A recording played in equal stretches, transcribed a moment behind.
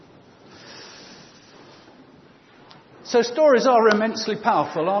So stories are immensely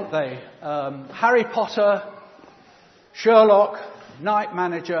powerful, aren't they? Harry Potter, Sherlock, Night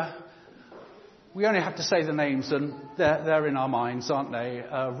Manager. We only have to say the names and they're in our minds, aren't they?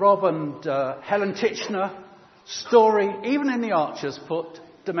 Rob and Helen Titchener, story, even in the Archers, put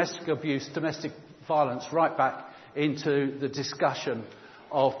domestic abuse, domestic violence right back into the discussion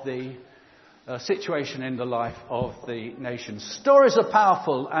of the situation in the life of the nation. Stories are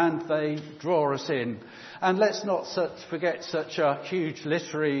powerful and they draw us in. And let's not forget such huge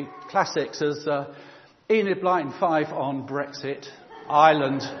literary classics as Enid Blyton 5 on Brexit,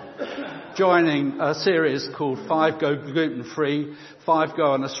 Ireland joining a series called 5 Go Gluten Free, 5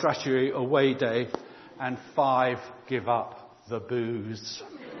 Go on a Statutory Away Day, and 5 Give Up the Booze.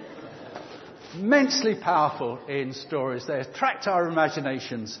 Immensely powerful in stories. They attract our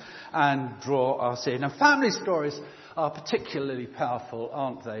imaginations and draw us in. And family stories are particularly powerful,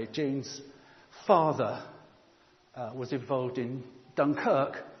 aren't they? Jean's father was involved in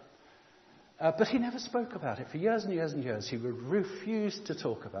Dunkirk, but he never spoke about it. For years and years and years, he would refuse to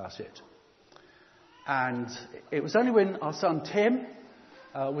talk about it. And it was only when our son Tim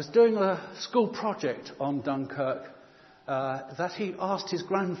was doing a school project on Dunkirk that he asked his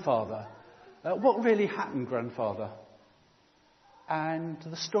grandfather, what really happened, grandfather? And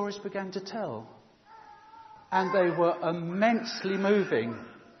the stories began to tell. And they were immensely moving.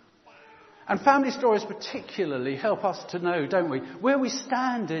 And family stories particularly help us to know, don't we, where we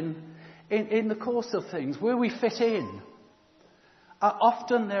stand in the course of things, where we fit in.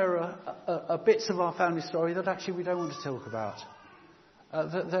 Often there are bits of our family story that actually we don't want to talk about.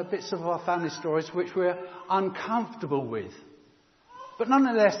 There are bits of our family stories which we're uncomfortable with. But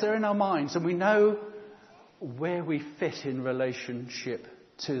nonetheless, they're in our minds and we know where we fit in relationship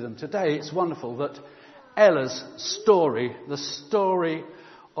to them. Today, it's wonderful that Ella's story, the story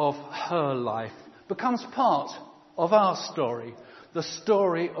of her life, becomes part of our story, the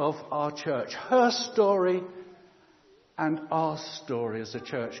story of our church. Her story and our story as a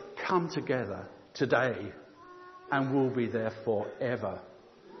church come together today and will be there forever.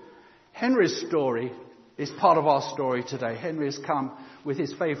 Henry's story is part of our story today. Henry has come with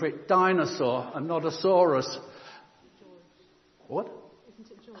his favourite dinosaur, a Nodosaurus. George. What?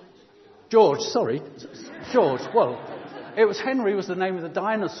 Isn't it George? George, sorry. George. Well, it was Henry was the name of the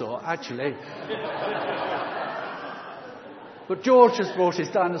dinosaur, actually. But George has brought his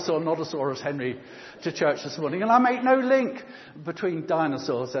dinosaur, Nodosaurus Henry, to church this morning. And I make no link between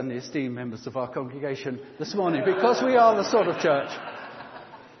dinosaurs and the esteemed members of our congregation this morning, because we are the sort of church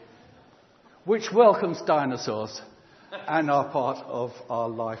which welcomes dinosaurs and are part of our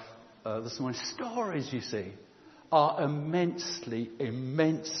life this morning. Stories, you see, are immensely,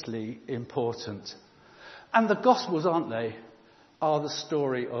 immensely important. And the Gospels, aren't they, are the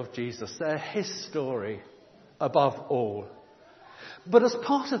story of Jesus. They're his story above all. But as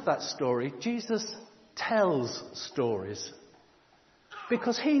part of that story, Jesus tells stories.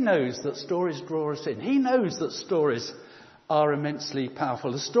 Because he knows that stories draw us in. He knows that stories are immensely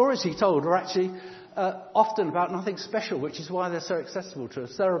powerful. The stories he told are actually often about nothing special, which is why they're so accessible to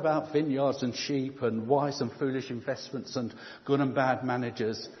us. They're about vineyards and sheep and wise and foolish investments and good and bad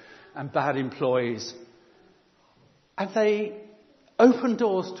managers and bad employees. And they open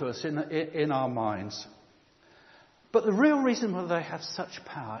doors to us in our minds. But the real reason why they have such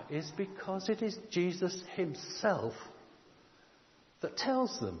power is because it is Jesus himself that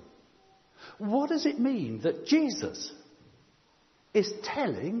tells them. What does it mean that Jesus is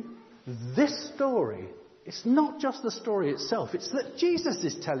telling this story? It's not just the story itself, it's that Jesus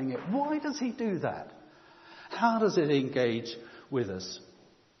is telling it. Why does he do that? How does it engage with us?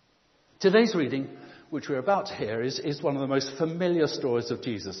 Today's reading, which we're about to hear, is one of the most familiar stories of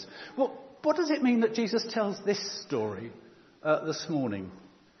Jesus. Well, what does it mean that Jesus tells this story this morning?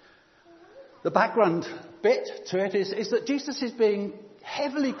 The background bit to it is that Jesus is being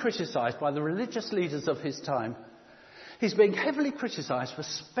heavily criticised by the religious leaders of his time. He's being heavily criticised for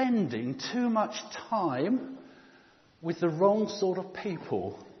spending too much time with the wrong sort of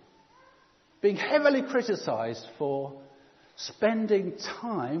people. Being heavily criticised for spending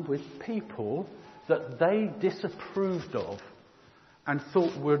time with people that they disapproved of and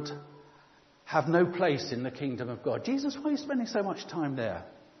thought would have no place in the kingdom of God. Jesus, why are you spending so much time there?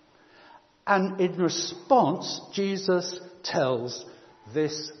 And in response, Jesus tells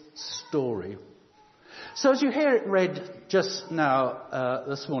this story. So as you hear it read just now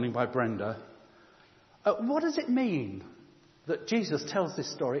this morning by Brenda, what does it mean that Jesus tells this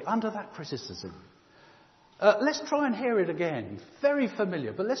story under that criticism? Let's try and hear it again. Very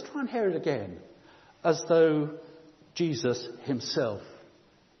familiar, but let's try and hear it again as though Jesus himself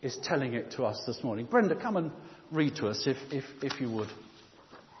is telling it to us this morning. Brenda, come and read to us if you would.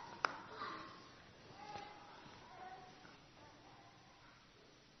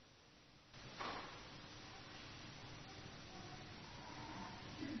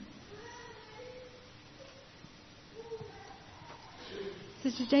 So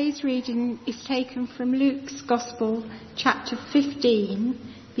today's reading is taken from Luke's Gospel, chapter 15,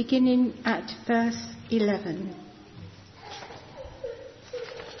 beginning at verse 11.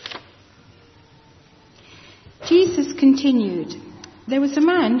 Jesus continued, "There was a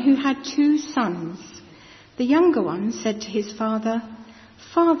man who had 2 sons. The younger one said to his father,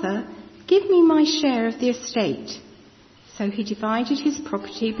 'Father, give me my share of the estate.' So he divided his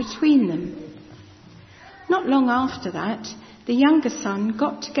property between them. Not long after that, the younger son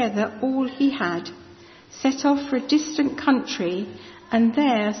got together all he had, set off for a distant country, and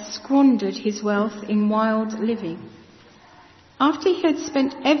there squandered his wealth in wild living. After he had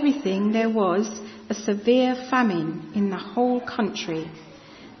spent everything, there was a severe famine in the whole country,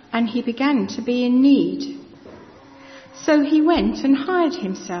 and he began to be in need. So he went and hired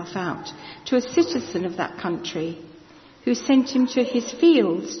himself out to a citizen of that country, who sent him to his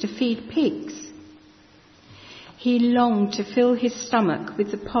fields to feed pigs. He longed to fill his stomach with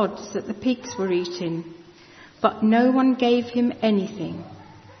the pods that the pigs were eating, but no one gave him anything.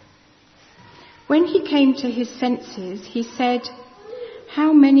 When he came to his senses, he said,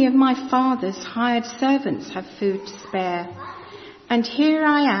 'How many of my father's hired servants have food to spare, and here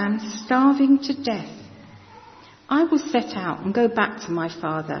I am starving to death. I will set out and go back to my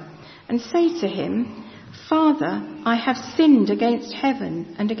father and say to him, Father, I have sinned against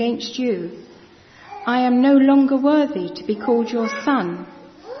heaven and against you. I am no longer worthy to be called your son.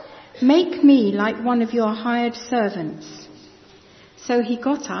 Make me like one of your hired servants.' So he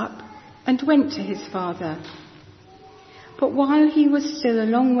got up and went to his father. But while he was still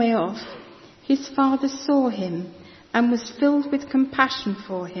a long way off, his father saw him and was filled with compassion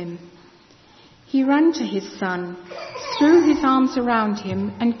for him. He ran to his son, threw his arms around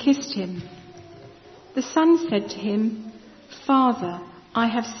him and kissed him. The son said to him, 'Father, I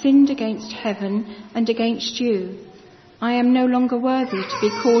have sinned against heaven and against you. I am no longer worthy to be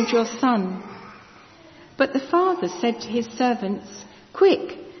called your son.' But the father said to his servants,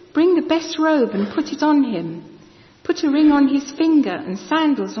 'Quick, bring the best robe and put it on him. Put a ring on his finger and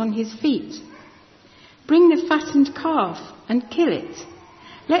sandals on his feet. Bring the fattened calf and kill it.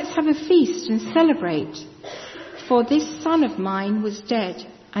 Let's have a feast and celebrate. For this son of mine was dead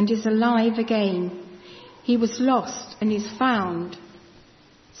and is alive again. He was lost and is found.'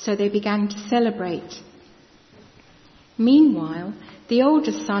 So they began to celebrate. Meanwhile, the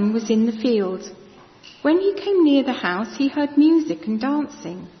older son was in the field. When he came near the house, he heard music and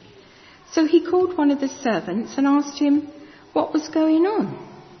dancing. So he called one of the servants and asked him what was going on.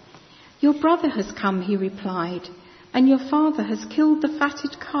 'Your brother has come,' he replied, 'and your father has killed the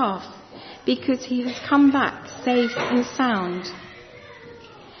fatted calf because he has come back safe and sound.'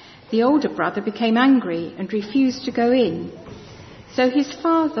 The older brother became angry and refused to go in. So his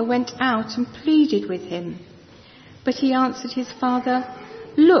father went out and pleaded with him. But he answered his father,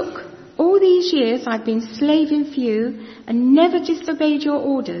 'Look, all these years I've been slaving for you and never disobeyed your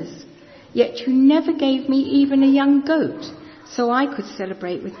orders. Yet you never gave me even a young goat so I could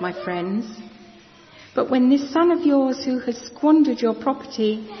celebrate with my friends. But when this son of yours who has squandered your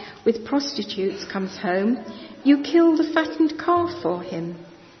property with prostitutes comes home, you kill the fattened calf for him.'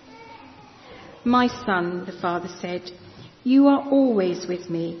 'My son,' the father said, 'you are always with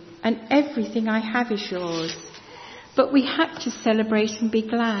me, and everything I have is yours. But we had to celebrate and be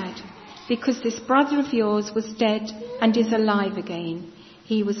glad, because this brother of yours was dead and is alive again.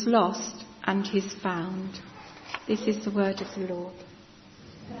 He was lost and is found.'" This is the word of the Lord.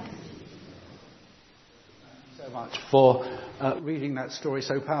 Thank you so much for reading that story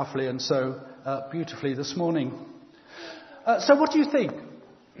so powerfully and so beautifully this morning. So what do you think?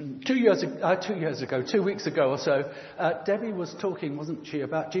 2 weeks ago or so, Debbie was talking, wasn't she,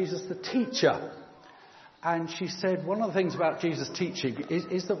 about Jesus the teacher. And she said one of the things about Jesus teaching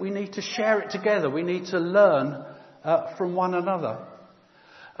is that we need to share it together. We need to learn from one another.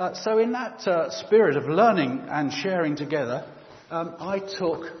 So in that spirit of learning and sharing together, I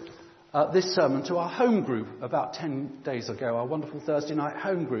took this sermon to our home group about 10 days ago, our wonderful Thursday night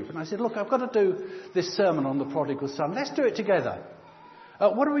home group. And I said, look, I've got to do this sermon on the prodigal son. Let's do it together.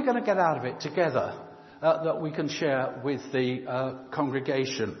 What are we going to get out of it together that we can share with the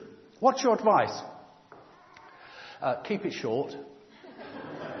congregation? What's your advice? Keep it short.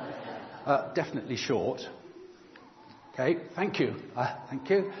 Definitely short. Okay, thank you. Thank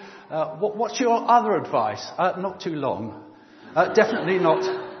you. What's your other advice? Not too long. Definitely not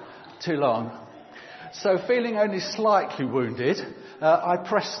too long. So feeling only slightly wounded, I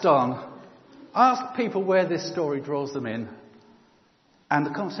pressed on. I asked people where this story draws them in, and the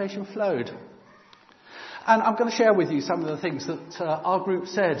conversation flowed. And I'm going to share with you some of the things that our group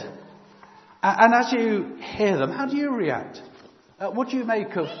said. And as you hear them, how do you react? What do you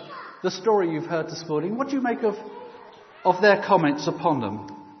make of the story you've heard this morning? What do you make of their comments upon them?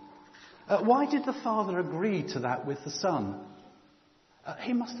 Why did the father agree to that with the son?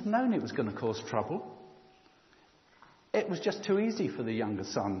 He must have known it was going to cause trouble. It was just too easy for the younger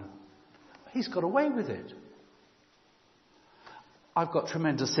son. He's got away with it. I've got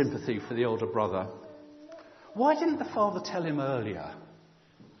tremendous sympathy for the older brother. Why didn't the father tell him earlier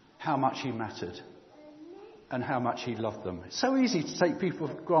how much he mattered and how much he loved them? It's so easy to take people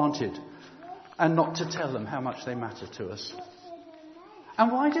for granted and not to tell them how much they matter to us.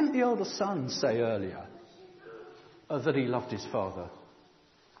 And why didn't the older son say earlier that he loved his father?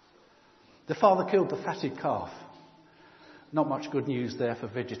 The father killed the fatted calf. Not much good news there for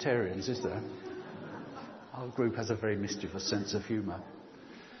vegetarians, is there? Our group has a very mischievous sense of humour.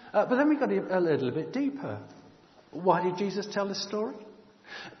 But then we got a little bit deeper. Why did Jesus tell this story?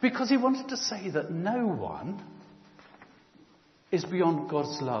 Because he wanted to say that no one is beyond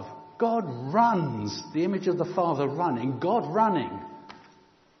God's love. God runs, the image of the Father running, God running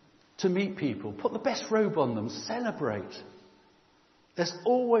to meet people, put the best robe on them, celebrate. There's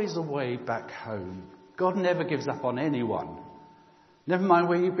always a way back home. God never gives up on anyone. Never mind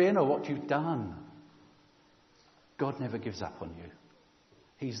where you've been or what you've done. God never gives up on you.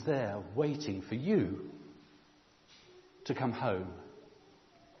 He's there waiting for you to come home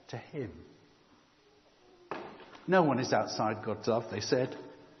to him. No one is outside God's love, they said.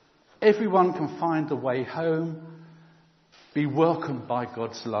 Everyone can find the way home, be welcomed by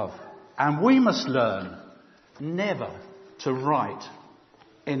God's love. And we must learn never to write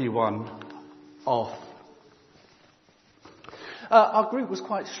anyone off. Our group was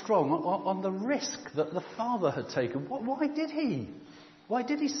quite strong on the risk that the father had taken. Why did he? Why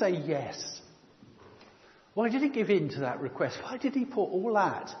did he say yes? Why did he give in to that request? Why did he put all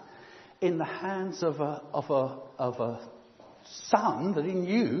that in the hands of a son that he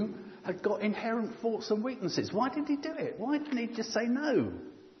knew had got inherent faults and weaknesses? Why did he do it? Why didn't he just say no?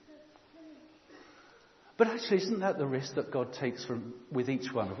 But actually, isn't that the risk that God takes with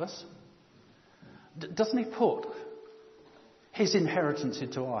each one of us? Doesn't he put his inheritance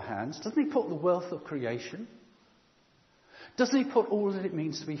into our hands? Doesn't he put the wealth of creation? Doesn't he put all that it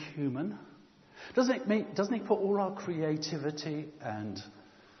means to be human? Doesn't he put all our creativity and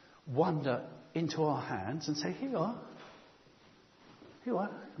wonder into our hands and say, here you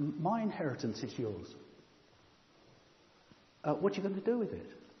are, my inheritance is yours. What are you going to do with it?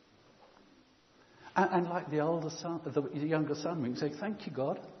 And like the younger son, we can say, thank you,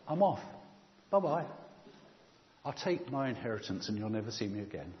 God, I'm off. Bye-bye. I'll take my inheritance and you'll never see me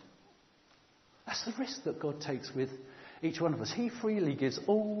again. That's the risk that God takes with each one of us. He freely gives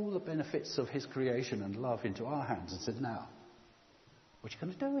all the benefits of his creation and love into our hands and said, now, what are you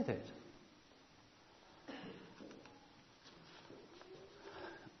going to do with it?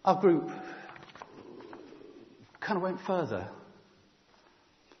 Our group kind of went further.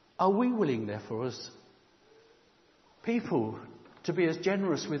 Are we willing, therefore, as people, to be as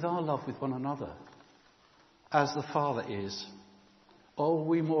generous with our love with one another as the Father is? Or are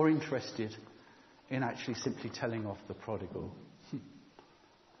we more interested in actually simply telling off the prodigal?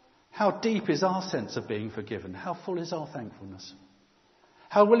 How deep is our sense of being forgiven? How full is our thankfulness?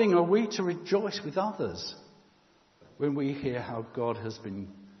 How willing are we to rejoice with others when we hear how God has been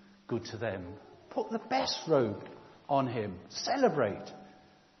good to them? Put the best robe on him. Celebrate.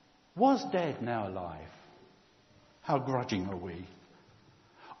 Was dead, now alive. How grudging are we?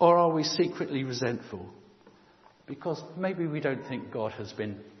 Or are we secretly resentful? Because maybe we don't think God has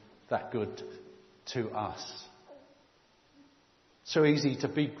been that good to us. So easy to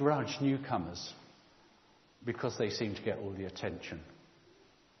begrudge newcomers because they seem to get all the attention.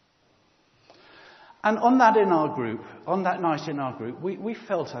 And on that night in our group, we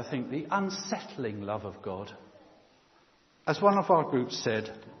felt, I think, the unsettling love of God. As one of our groups said,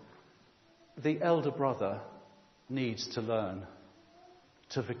 the elder brother needs to learn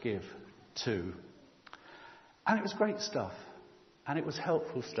to forgive too. And it was great stuff. And it was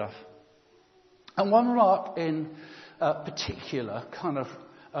helpful stuff. And one remark in particular kind of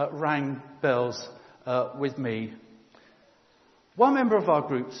rang bells with me. One member of our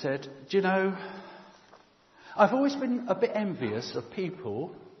group said, do you know, I've always been a bit envious of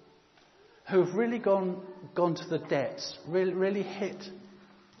people who've really gone to the depths, really hit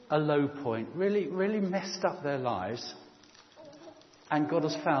a low point, really messed up their lives, and God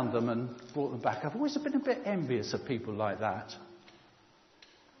has found them and brought them back. I've always been a bit envious of people like that.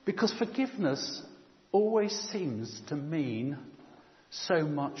 Because forgiveness always seems to mean so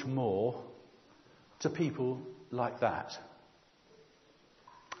much more to people like that.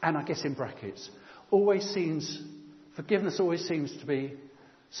 And I guess in brackets, forgiveness always seems to be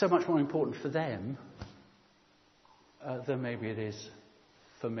so much more important for them than maybe it is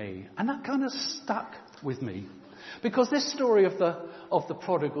for me. And that kind of stuck with me. Because this story of the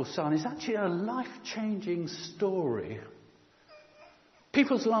prodigal son is actually a life-changing story.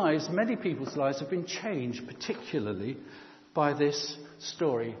 Many people's lives have been changed, particularly by this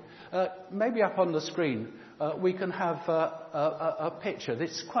story. Maybe up on the screen we can have a picture.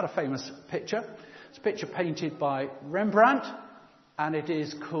 This is quite a famous picture. It's a picture painted by Rembrandt, and it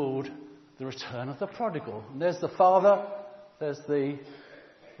is called The Return of the Prodigal. And there's the father, there's the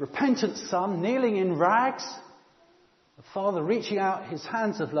repentant son kneeling in rags, the father reaching out his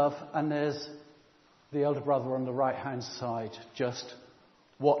hands of love, and there's the elder brother on the right-hand side just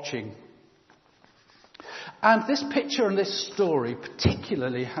watching. And this picture and this story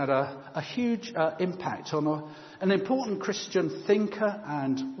particularly had a huge impact on an important Christian thinker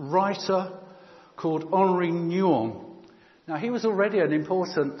and writer called Henri Nouwen. Now, he was already an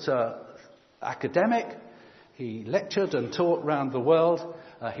important academic. He lectured and taught around the world.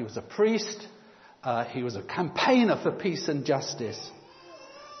 He was a priest. He was a campaigner for peace and justice.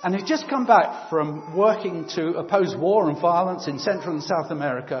 And he'd just come back from working to oppose war and violence in Central and South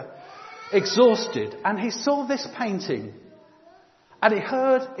America, exhausted. And he saw this painting. And he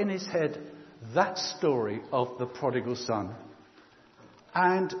heard in his head that story of the prodigal son.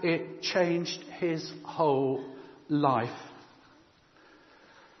 And it changed his whole life.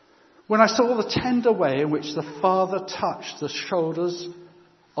 When I saw the tender way in which the father touched the shoulders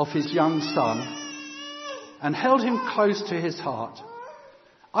of his young son and held him close to his heart,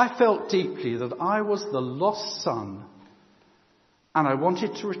 I felt deeply that I was the lost son, and I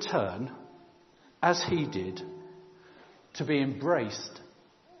wanted to return, as he did, to be embraced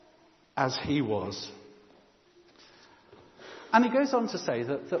as he was. And he goes on to say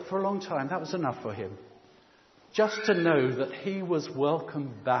that for a long time that was enough for him, just to know that he was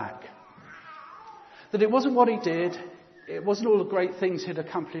welcomed back. That it wasn't what he did, it wasn't all the great things he'd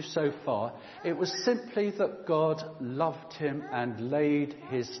accomplished so far. It was simply that God loved him and laid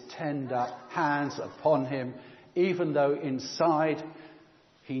his tender hands upon him, even though inside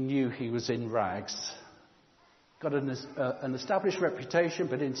he knew he was in rags. Got an established reputation,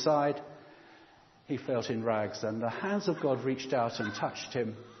 but inside he felt in rags. And the hands of God reached out and touched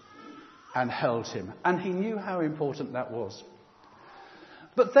him and held him. And he knew how important that was.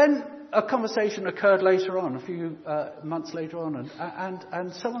 But then a conversation occurred later on, a few months later on,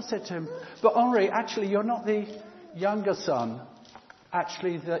 and someone said to him, "But Henri, actually you're not the younger son.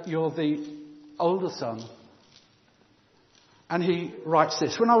 Actually, that you're the older son." And he writes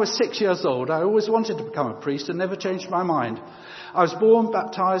this: "When I was 6 years old, I always wanted to become a priest and never changed my mind. I was born,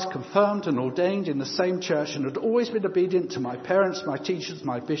 baptized, confirmed and ordained in the same church and had always been obedient to my parents, my teachers,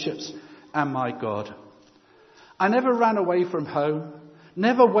 my bishops and my God. I never ran away from home,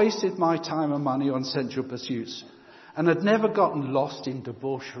 never wasted my time and money on sensual pursuits, and had never gotten lost in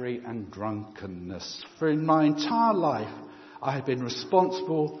debauchery and drunkenness. For in my entire life, I had been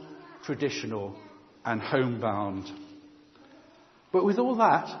responsible, traditional and homebound. But with all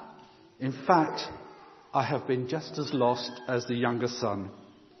that, in fact, I have been just as lost as the younger son.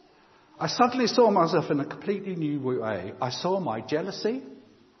 I suddenly saw myself in a completely new way. I saw my jealousy,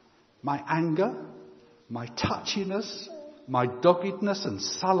 my anger, my touchiness, my doggedness and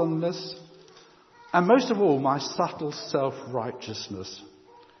sullenness, and most of all, my subtle self-righteousness.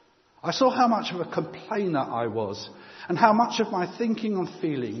 I saw how much of a complainer I was, and how much of my thinking and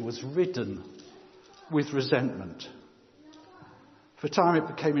feeling was ridden with resentment. For a time it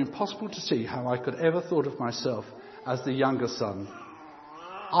became impossible to see how I could ever thought of myself as the younger son.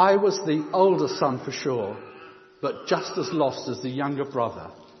 I was the older son for sure, but just as lost as the younger brother,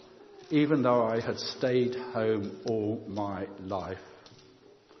 even though I had stayed home all my life."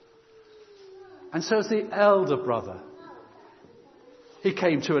 And so as the elder brother, he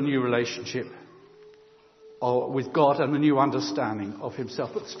came to a new relationship with God and a new understanding of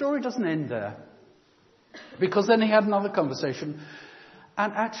himself. But the story doesn't end there, because then he had another conversation,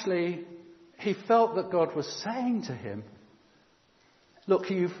 and actually he felt that God was saying to him, "Look,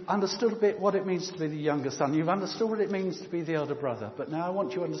 you've understood a bit what it means to be the younger son. You've understood what it means to be the elder brother. But now I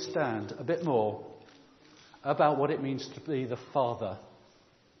want you to understand a bit more about what it means to be the father."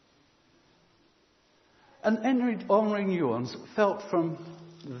 And Henri Nouwen felt from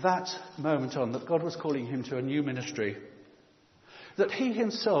that moment on that God was calling him to a new ministry. that he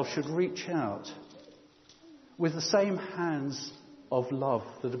himself should reach out with the same hands of love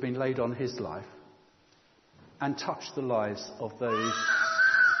that have been laid on his life and touch the lives of those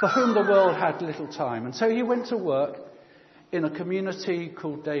for whom the world had little time. And so he went to work in a community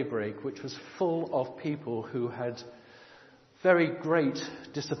called Daybreak, which was full of people who had very great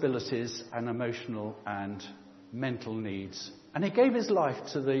disabilities and emotional and mental needs. And he gave his life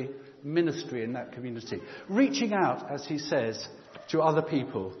to the ministry in that community, reaching out, as he says, to other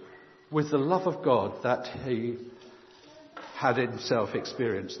people with the love of God that he had himself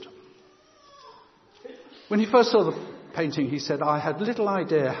experienced. When he first saw the painting, he said, "I had little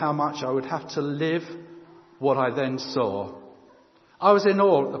idea how much I would have to live what I then saw. I was in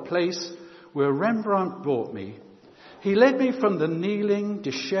awe at the place where Rembrandt brought me. He led me from the kneeling,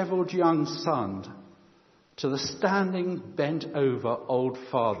 dishevelled young son to the standing, bent over old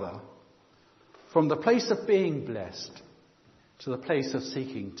father, from the place of being blessed to the place of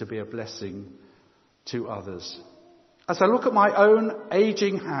seeking to be a blessing to others. As I look at my own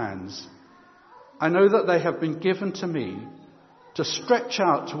aging hands, I know that they have been given to me to stretch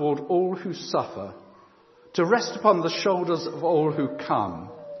out toward all who suffer, to rest upon the shoulders of all who come,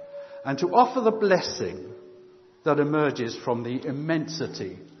 and to offer the blessing that emerges from the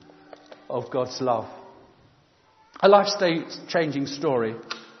immensity of God's love." A life-changing story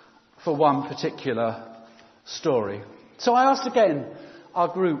for one particular story. So I asked again our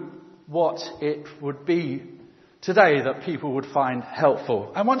group what it would be today that people would find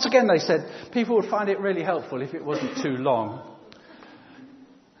helpful. And once again they said people would find it really helpful if it wasn't too long.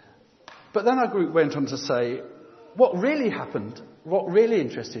 But then our group went on to say what really happened, what really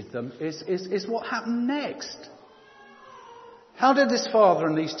interested them is what happened next. How did this father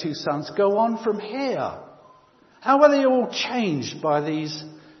and these two sons go on from here? How were they all changed by these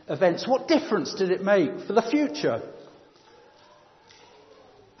events? What difference did it make for the future?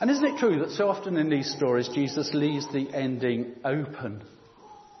 And isn't it true that so often in these stories Jesus leaves the ending open?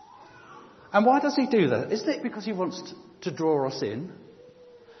 And why does he do that? Isn't it because he wants to draw us in?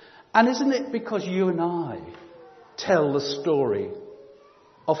 And isn't it because you and I tell the story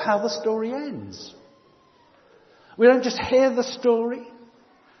of how the story ends? We don't just hear the story.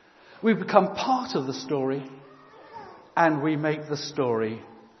 We become part of the story and we make the story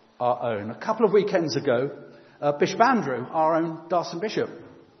our own. A couple of weekends ago, Bishop Andrew, our own Darson Bishop,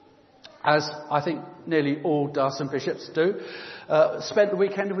 as I think nearly all Darson bishops do, spent the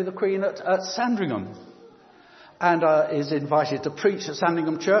weekend with the Queen at Sandringham and is invited to preach at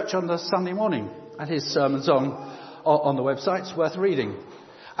Sandringham Church on the Sunday morning. And his sermon's on the website, it's worth reading.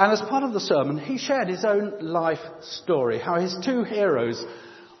 And as part of the sermon, he shared his own life story, how his two heroes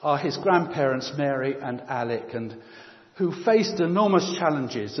are his grandparents, Mary and Alec, and who faced enormous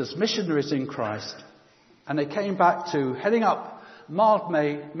challenges as missionaries in Christ. And they came back to heading up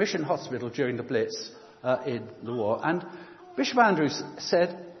Mildmay Mission Hospital during the Blitz in the war. And Bishop Andrews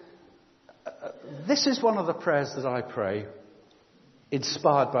said, "This is one of the prayers that I pray,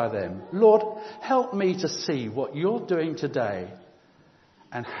 inspired by them. Lord, help me to see what you're doing today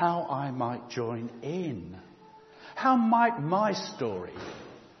and how I might join in. How might my story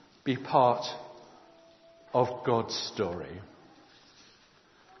be part of God's story?"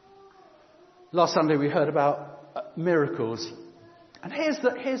 Last Sunday we heard about miracles. And here's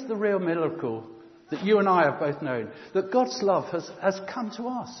the real miracle that you and I have both known, that God's love has come to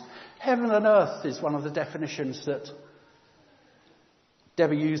us. Heaven and earth is one of the definitions that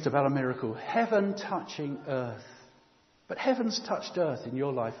Debbie used about a miracle. Heaven touching earth. But heaven's touched earth in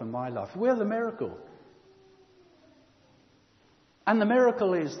your life and my life. We're the miracle. And the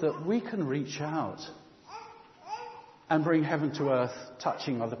miracle is that we can reach out and bring heaven to earth,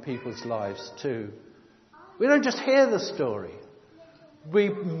 touching other people's lives too. We don't just hear the story. We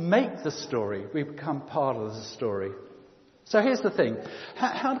make the story. We become part of the story. So here's the thing.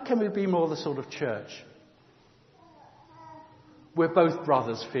 How can we be more the sort of church where both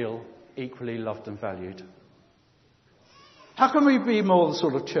brothers feel equally loved and valued? How can we be more the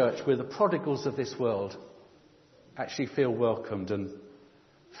sort of church where the prodigals of this world actually feel welcomed and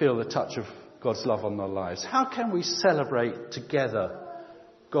feel the touch of God's love on their lives? How can we celebrate together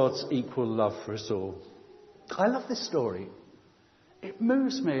God's equal love for us all? I love this story. It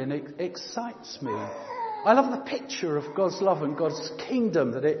moves me and it excites me. I love the picture of God's love and God's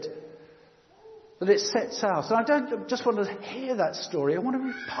kingdom that it sets out. And I don't just want to hear that story. I want to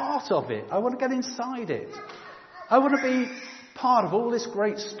be part of it. I want to get inside it. I want to be part of all this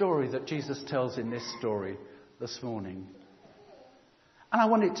great story that Jesus tells in this story this morning. And I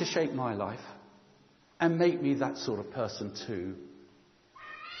want it to shape my life and make me that sort of person too.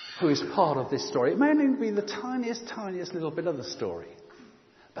 who is part of this story. It may only be the tiniest little bit of the story.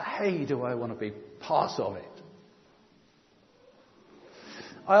 But hey, do I want to be part of it?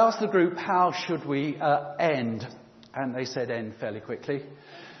 I asked the group, how should we end? And they said end fairly quickly.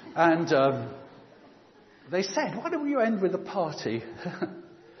 And they said, why don't you end with a party?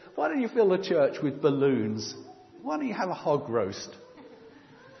 Why don't you fill the church with balloons? Why don't you have a hog roast?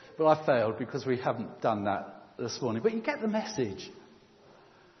 But I failed because we haven't done that this morning. But you get the message.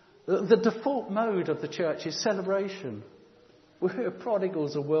 The default mode of the church is celebration. Where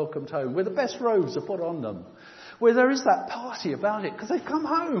prodigals are welcomed home. Where the best robes are put on them. Where there is that party about it because they've come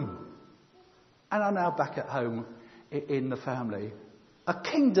home. And are now back at home in the family. A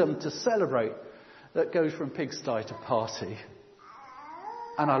kingdom to celebrate that goes from pigsty to party.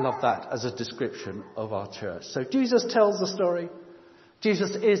 And I love that as a description of our church. So Jesus tells the story.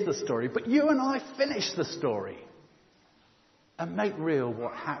 Jesus is the story. But you and I finish the story. And make real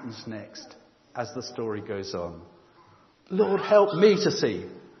what happens next as the story goes on. Lord, help me to see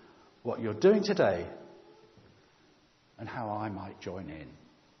what you're doing today and how I might join in.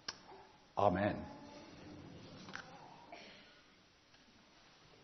 Amen.